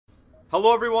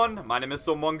Hello everyone, my name is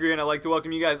Somungry and I'd like to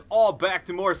welcome you guys all back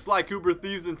to more Sly Cooper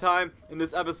Thieves in Time. In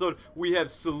this episode, we have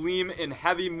Salim in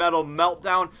Heavy Metal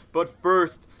Meltdown, but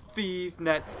first,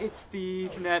 ThiefNet, it's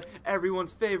ThiefNet,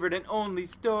 everyone's favorite and only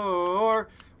store.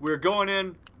 We're going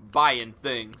in, buying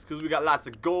things, because we got lots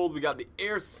of gold. We got the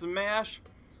air smash.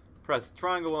 Press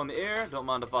triangle on the air, don't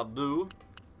mind if I do.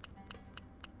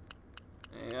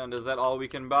 And is that all we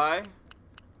can buy?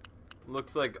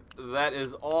 Looks like that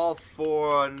is all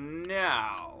for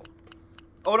now.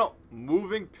 Oh no,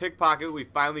 moving pickpocket we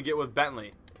finally get with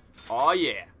Bentley. Oh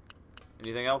yeah.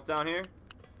 Anything else down here?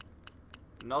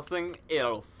 Nothing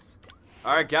else.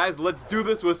 Alright guys, let's do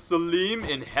this with Salim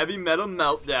in Heavy Metal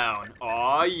Meltdown.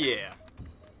 Oh yeah.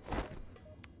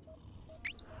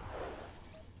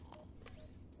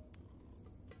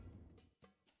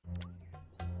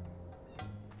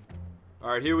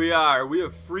 Alright, here we are. We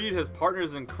have freed his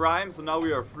partners in crime, so now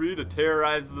we are free to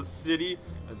terrorize the city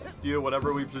and steal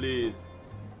whatever we please.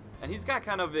 And he's got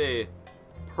kind of a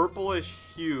purplish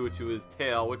hue to his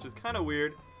tail, which is kind of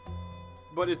weird.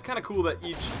 But it's kind of cool that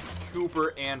each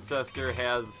Cooper ancestor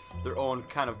has their own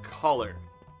kind of color.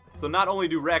 So not only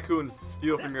do raccoons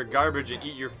steal from your garbage and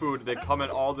eat your food, they come in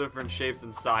all different shapes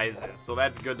and sizes. So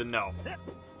that's good to know.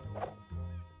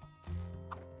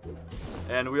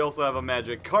 And we also have a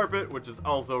magic carpet, which is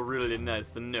also really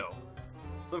nice to know.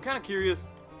 So I'm kind of curious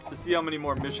to see how many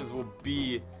more missions will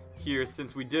be here,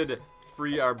 since we did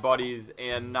free our buddies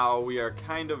and now we are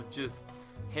kind of just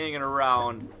hanging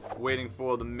around waiting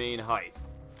for the main heist.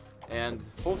 And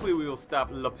hopefully we will stop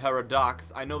Le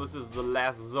Paradox. I know this is the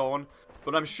last zone,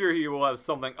 but I'm sure he will have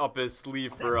something up his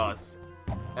sleeve for us.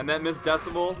 And that Miss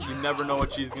Decibel, you never know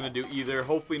what she's going to do either.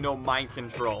 Hopefully no mind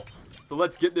control. So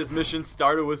let's get this mission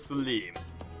started with Salim.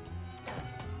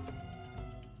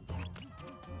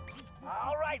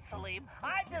 Alright, Salim.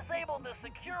 I've disabled the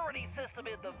security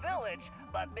system in the village,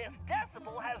 but Miss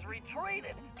Decibel has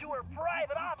retreated to her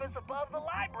private office above the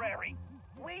library.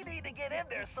 We need to get in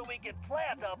there so we can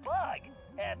plant a bug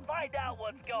and find out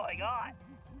what's going on.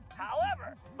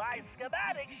 However, my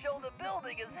schematics show the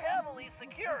building is heavily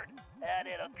secured, and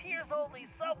it appears only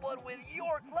someone with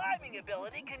your climbing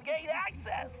ability can gain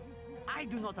access. I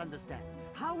do not understand.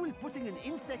 How will putting an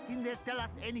insect in there tell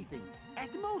us anything?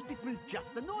 At most, it will just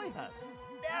annoy her.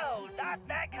 No, not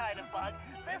that kind of bug.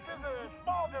 This is a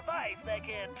small device that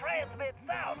can transmit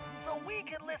sound, so we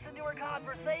can listen to her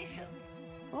conversations.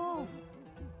 Oh,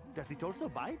 does it also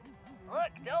bite?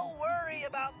 Look, don't worry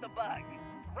about the bug.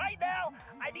 Right now,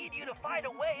 I need you to find a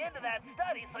way into that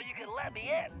study so you can let me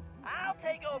in. I'll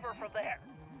take over from there.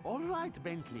 All right,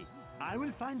 Bentley. I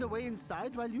will find a way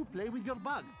inside while you play with your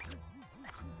bug.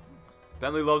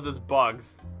 Bentley loves his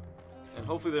bugs. And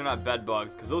hopefully they're not bed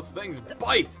bugs, because those things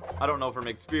bite! I don't know from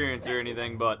experience or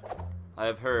anything, but I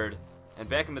have heard. And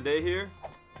back in the day here,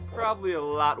 probably a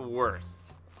lot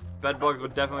worse. Bed bugs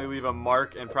would definitely leave a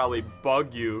mark and probably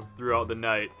bug you throughout the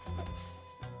night.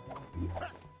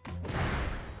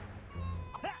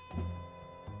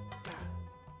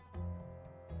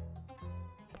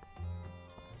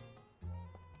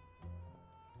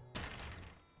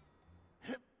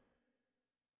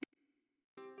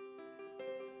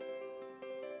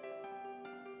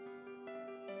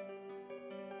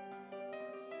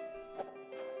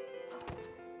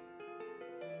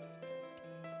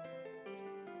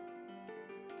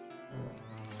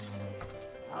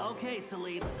 Okay,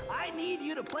 Salim, I need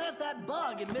you to plant that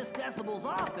bug in Miss Decibel's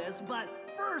office, but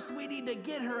first we need to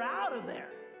get her out of there.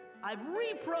 I've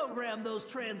reprogrammed those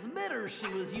transmitters she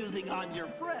was using on your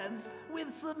friends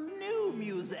with some new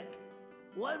music.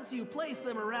 Once you place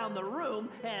them around the room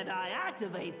and I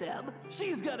activate them,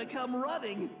 she's gonna come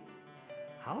running.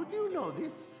 How do you know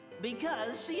this?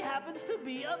 Because she happens to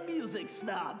be a music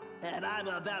snob, and I'm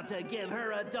about to give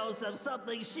her a dose of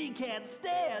something she can't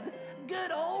stand.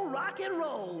 Good old rock and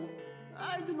roll.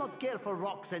 I do not care for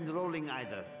rocks and rolling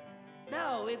either.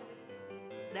 No, it's...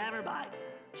 never mind.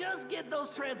 Just get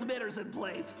those transmitters in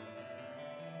place.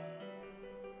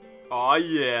 Aw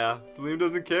yeah, Salim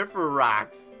doesn't care for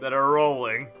rocks that are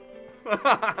rolling.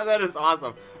 That is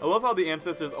awesome. I love how the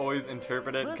ancestors always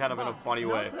interpret it kind of in a funny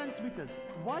way. Transmitters.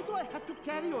 Why do I have to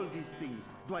carry all these things?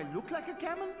 Do I look like a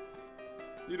camel?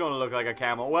 You don't look like a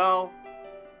camel. Well,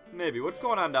 maybe. What's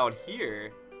going on down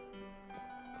here?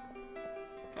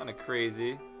 It's kind of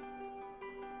crazy.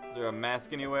 Is there a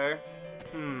mask anywhere?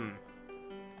 Let's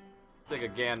take a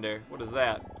gander. What is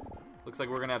that? Looks like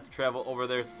we're going to have to travel over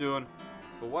there soon.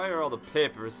 But why are all the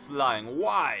papers flying?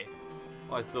 Why?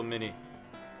 Why so many?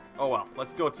 Oh well,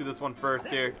 let's go to this one first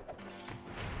here.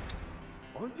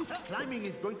 All this climbing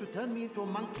is going to turn me into a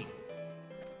monkey.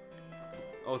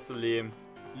 Oh Salim,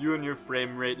 You and your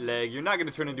frame rate leg. You're not going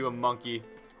to turn into a monkey.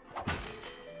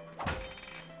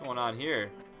 What's going on here?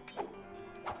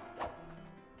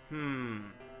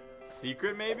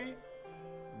 Secret maybe?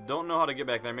 Don't know how to get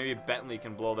back there. Maybe Bentley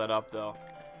can blow that up though.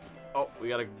 Oh, we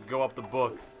gotta go up the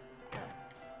books.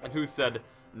 And who said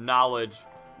knowledge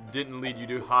didn't lead you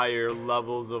to higher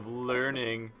levels of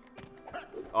learning?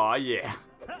 Aw, yeah.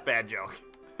 Bad joke.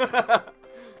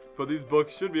 But these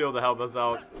books should be able to help us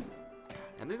out.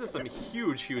 And these are some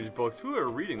huge, huge books. Who are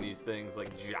reading these things?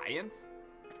 Like giants?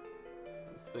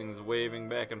 This thing's waving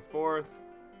back and forth.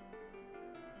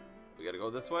 We gotta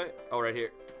go this way. Oh, right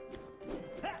here.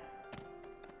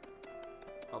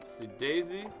 Help see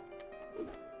Daisy.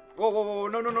 Whoa, whoa, whoa,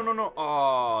 no, no, no, no, no.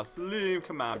 Aw, Salim,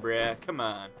 come on, bruh. Come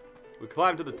on. We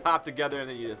climb to the top together and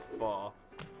then you just fall.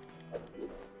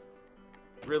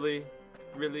 Really?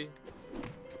 Really?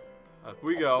 Up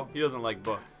we go. He doesn't like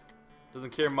books.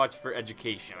 Doesn't care much for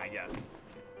education, I guess.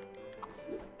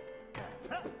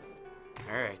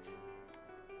 Alright.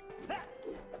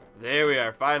 There we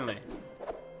are, finally.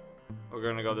 We're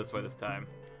gonna go this way this time.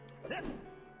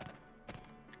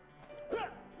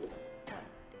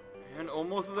 And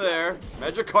almost there.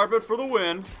 Magic carpet for the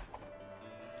win.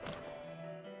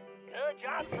 Good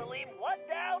job, Salim. 1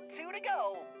 down, 2 to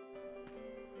go.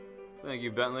 Thank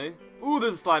you, Bentley. Ooh,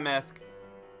 there's a slime mask.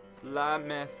 Slime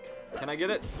mask. Can I get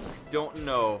it? I don't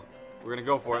know. We're gonna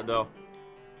go for it, though.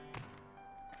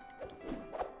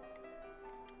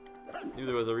 Knew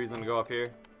there was a reason to go up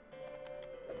here.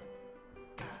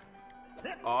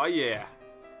 Oh yeah,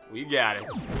 we got it.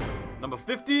 Number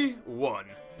 51.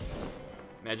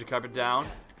 Magic carpet down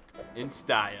in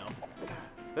style.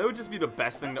 That would just be the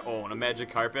best thing to own, a magic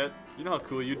carpet. You know how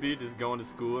cool you'd be just going to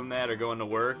school in that or going to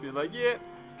work? You're like, yeah,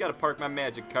 just gotta park my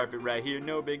magic carpet right here,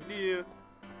 no big deal.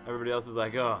 Everybody else is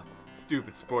like, oh,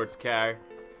 stupid sports car.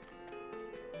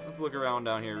 Let's look around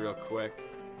down here real quick.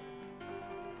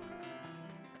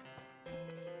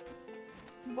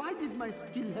 Why did my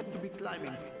skill have to be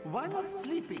climbing? Why not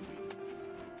sleeping?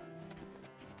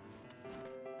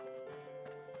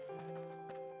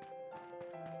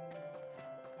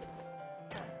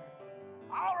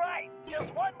 All right,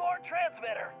 just one more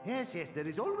transmitter. Yes, yes, there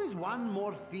is always one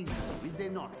more thing, is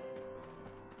there not?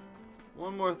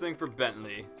 One more thing for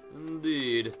Bentley.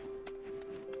 Indeed.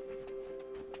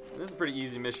 This is a pretty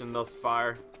easy mission thus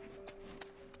far.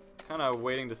 Kind of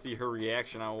waiting to see her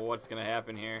reaction on what's going to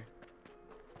happen here.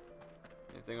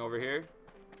 Anything over here?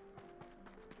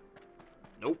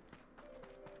 Nope.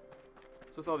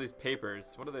 What's with all these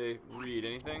papers? What do they read?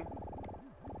 Anything?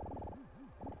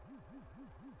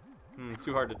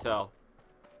 Too hard to tell.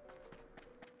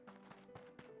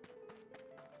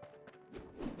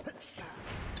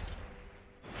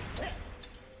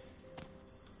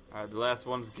 Alright, the last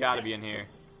one's gotta be in here.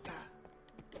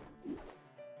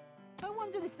 I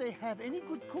wonder if they have any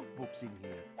good cookbooks in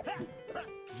here.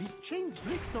 These chains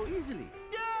break so easily.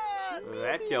 Yeah,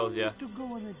 That kills ya. to go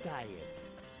on a diet.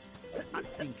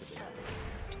 Unthinkable.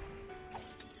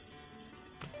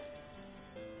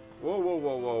 Whoa, whoa,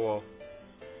 whoa, whoa, whoa.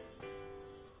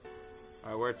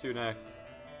 Alright, where to next?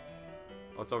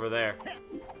 What's over there?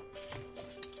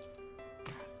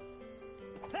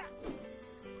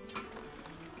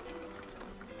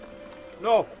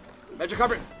 No! Magic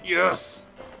carpet! Yes!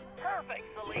 Perfect,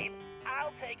 Salim.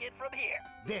 I'll take it from here.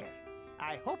 There.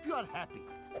 I hope you are happy.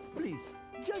 Please,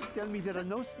 just tell me there are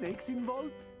no snakes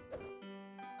involved.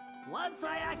 Once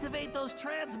I activate those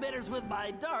transmitters with my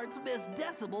darts, Miss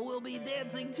Decibel will be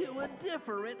dancing to a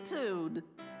different tune.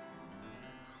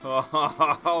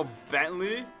 Oh,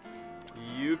 Bentley?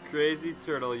 You crazy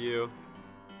turtle, you.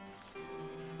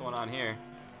 What's going on here?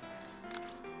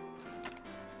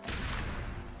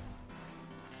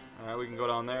 Alright, we can go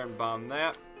down there and bomb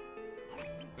that.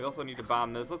 We also need to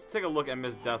bomb this. Let's take a look at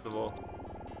Miss Decibel.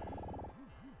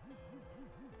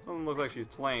 Doesn't look like she's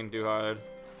playing too hard.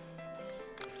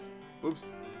 Oops.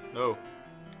 No.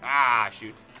 Ah,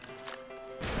 shoot.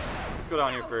 Let's go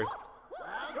down here first.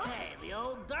 Okay, the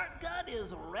old dart gun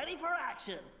is ready for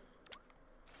action.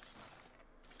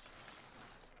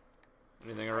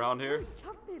 Anything around here?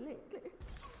 Chumpy lately.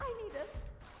 I need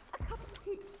a cup of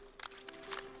tea.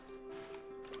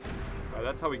 Alright,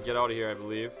 that's how we get out of here, I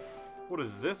believe. What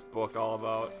is this book all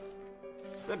about?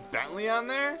 Is that Bentley on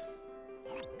there?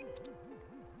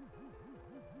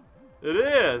 It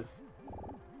is!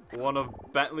 One of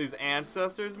Bentley's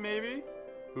ancestors, maybe?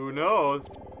 Who knows?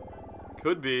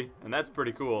 Could be, and that's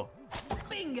pretty cool.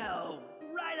 Bingo!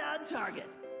 Right on target.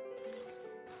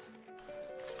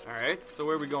 Alright, so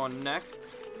where are we going next?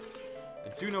 I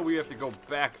do know we have to go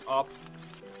back up.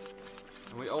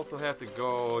 And we also have to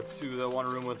go to the one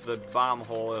room with the bomb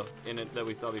hole in it that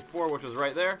we saw before, which was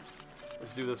right there.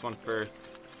 Let's do this one first.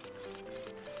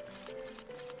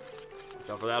 Watch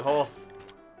out for that hole.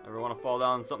 Never want to fall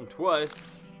down something twice.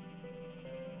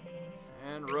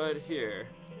 And right here.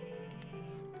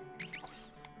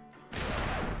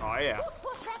 Oh, yeah. What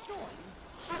was that noise?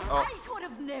 Oh. I should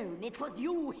have known it was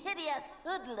you hideous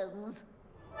hoodlums.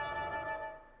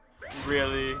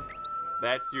 Really?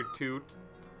 That's your toot?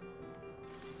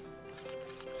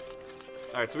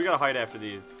 Alright, so we gotta hide after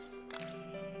these.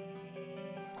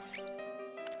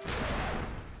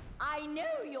 I know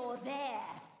you're there,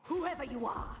 whoever you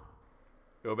are.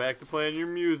 Go back to playing your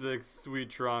music, sweet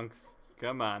Trunks.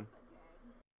 Come on.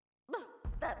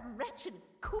 That wretched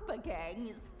Cooper gang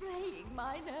is fraying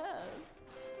my nerves.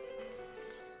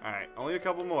 Alright, only a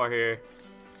couple more here.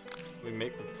 We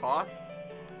make the toss?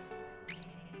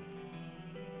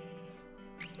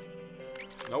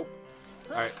 Nope.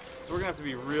 Alright, so we're gonna have to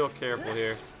be real careful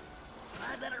here.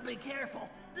 I better be careful.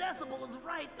 Decibel is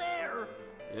right there.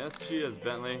 Yes, she is,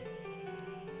 Bentley.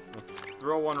 I'm gonna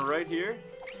throw one right here.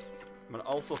 I'm gonna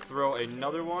also throw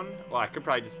another one. Well, I could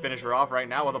probably just finish her off right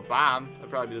now with a bomb. That'd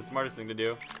probably be the smartest thing to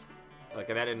do. Like,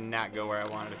 that did not go where I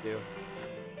wanted it to.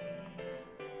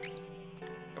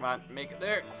 Come on, make it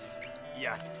there.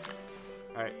 Yes.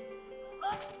 Alright.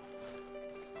 I'm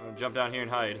gonna jump down here and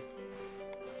hide.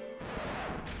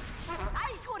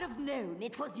 I should have known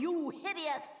it was you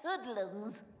hideous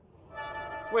hoodlums.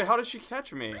 Wait, how did she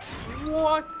catch me?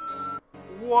 What?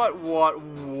 What?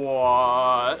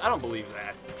 I don't believe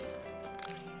that.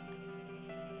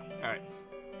 Alright.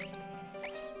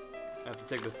 I have to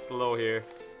take this slow here.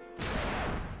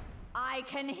 I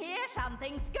can hear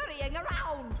something scurrying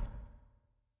around.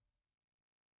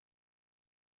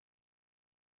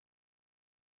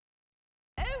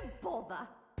 Oh, bother.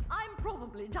 I'm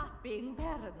probably just being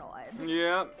paranoid.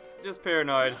 Yeah, just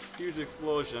paranoid. Huge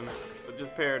explosion, but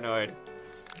just paranoid.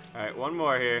 Alright, one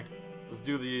more here. Let's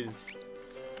do these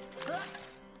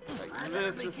like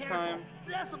this time.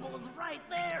 Decibel is right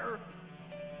there.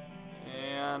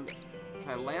 And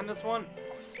can I land this one?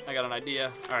 I got an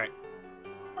idea. Alright.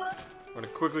 We're gonna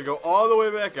quickly go all the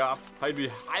way back up, hide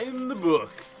behind the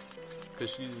books. Because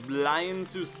she's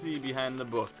blind to see behind the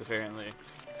books, apparently.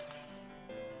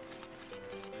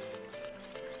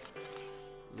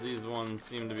 These ones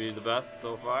seem to be the best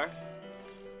so far.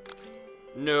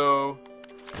 No.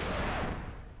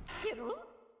 Cyril?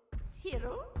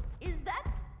 Cyril? Is that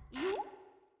you?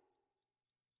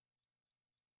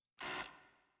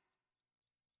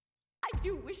 I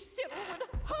do wish Cyril would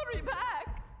hurry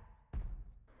back.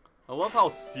 I love how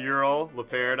Cyril, the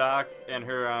Paradox, and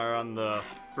her are on the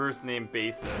first name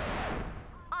basis.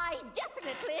 I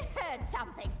definitely heard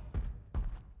something.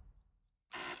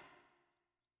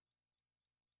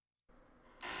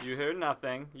 You hear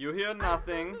nothing. You hear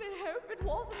nothing. I certainly hope it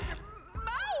wasn't a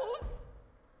mouse.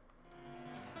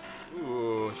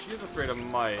 Ooh, she's afraid of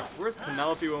mice. Where's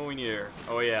Penelope when we need her?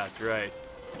 Oh yeah, that's right.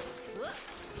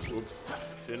 Oops,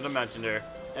 shouldn't have mentioned her.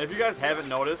 And if you guys haven't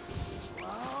noticed,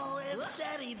 Oh, it's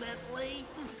steady, Bentley.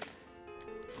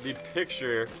 the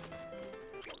picture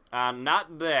on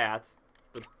not that,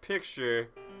 the picture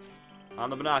on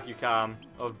the Binocucom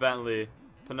of Bentley,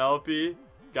 Penelope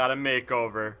got a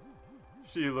makeover.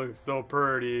 She looks so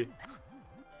pretty.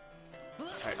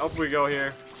 Alright, up we go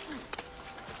here.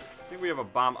 I think we have a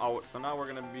bomb out, so now we're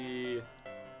gonna be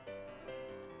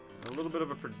in a little bit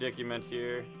of a predicament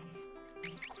here.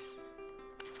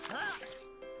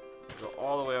 Go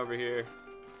all the way over here.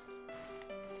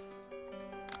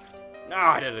 No,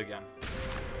 I did it again.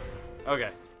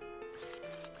 Okay.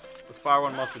 The fire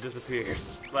one must have disappeared.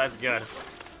 So that's good.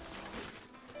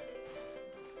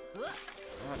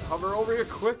 Hover over here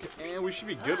quick, and we should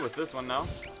be good with this one now.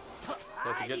 So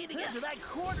I need to get to that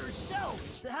corner shelf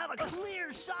to have a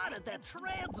clear shot at that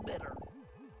transmitter.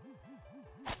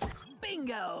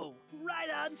 Bingo! Right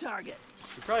on target.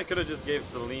 We probably could have just gave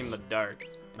Salim the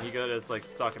darts, and he could have just like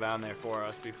stuck it on there for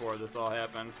us before this all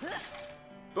happened.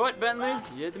 But Bentley,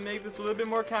 you had to make this a little bit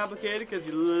more complicated because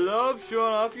you love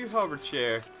showing off your hover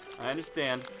chair. I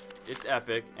understand. It's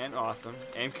epic and awesome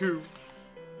and cool.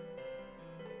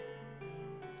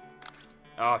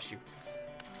 Oh shoot.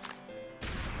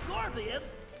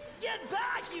 Scorpions, get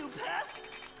back, you pest!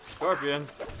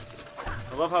 Scorpions.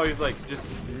 I love how he's like just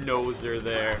knows they're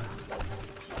there.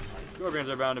 Scorpions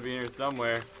are bound to be here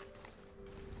somewhere.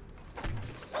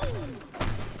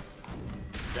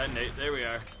 Detonate. There we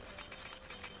are.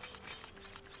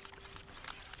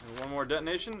 And one more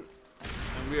detonation,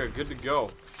 and we are good to go.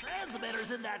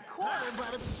 Transmitter's in that corner,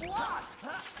 but it's blocked.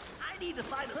 I need to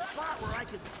find a spot where I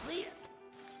can see it.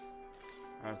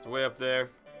 Alright, it's way up there.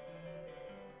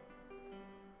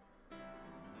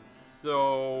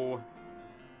 So...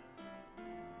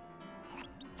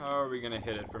 how are we gonna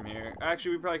hit it from here?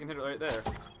 Actually, we probably can hit it right there.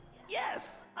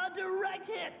 Yes, a direct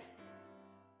hit.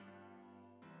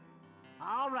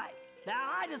 All right,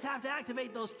 now I just have to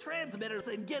activate those transmitters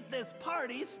and get this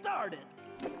party started.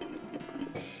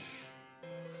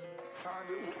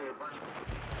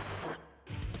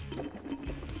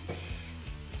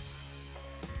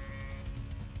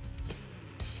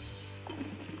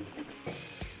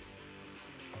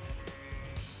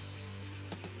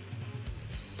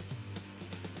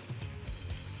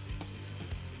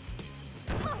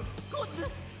 My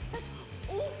goodness! That's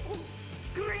awful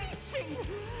screeching!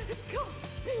 It can't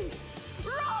be!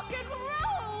 Rock and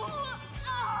roll!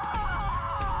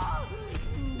 Ah!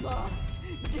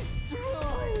 Must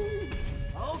destroy!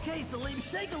 Okay, Salim,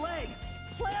 shake a leg.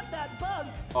 Plant that bug.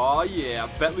 Oh yeah,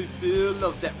 Bentley still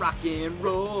loves that rock and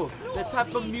roll. That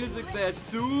type of music that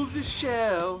soothes his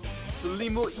shell.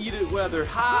 Salim will eat it whether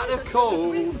hot or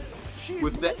cold.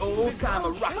 With that old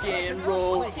timer rock and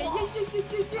roll. I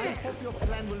hope your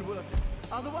plan will work.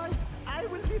 Otherwise, I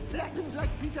will be flattened like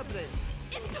pita bread.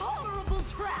 Intolerable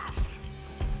trash!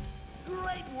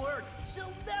 Great work.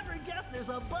 She'll never guess there's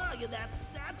a bug in that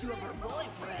statue of her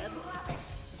boyfriend.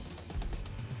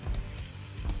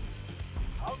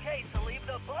 Okay, Salim,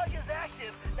 the bug is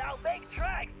active. Now make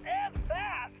tracks and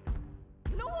fast.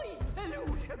 Noise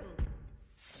pollution!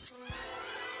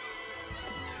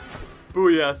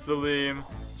 Booyah, Salim.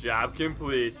 Job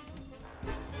complete.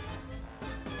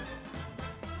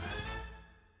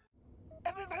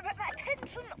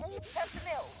 Attention all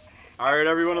personnel. Alright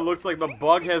everyone, it looks like the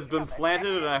bug has been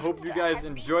planted, and I hope you guys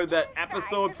enjoyed that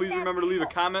episode. Please remember to leave a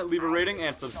comment, leave a rating,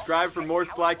 and subscribe for more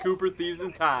Sly Cooper Thieves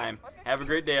in Time. Have a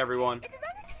great day, everyone.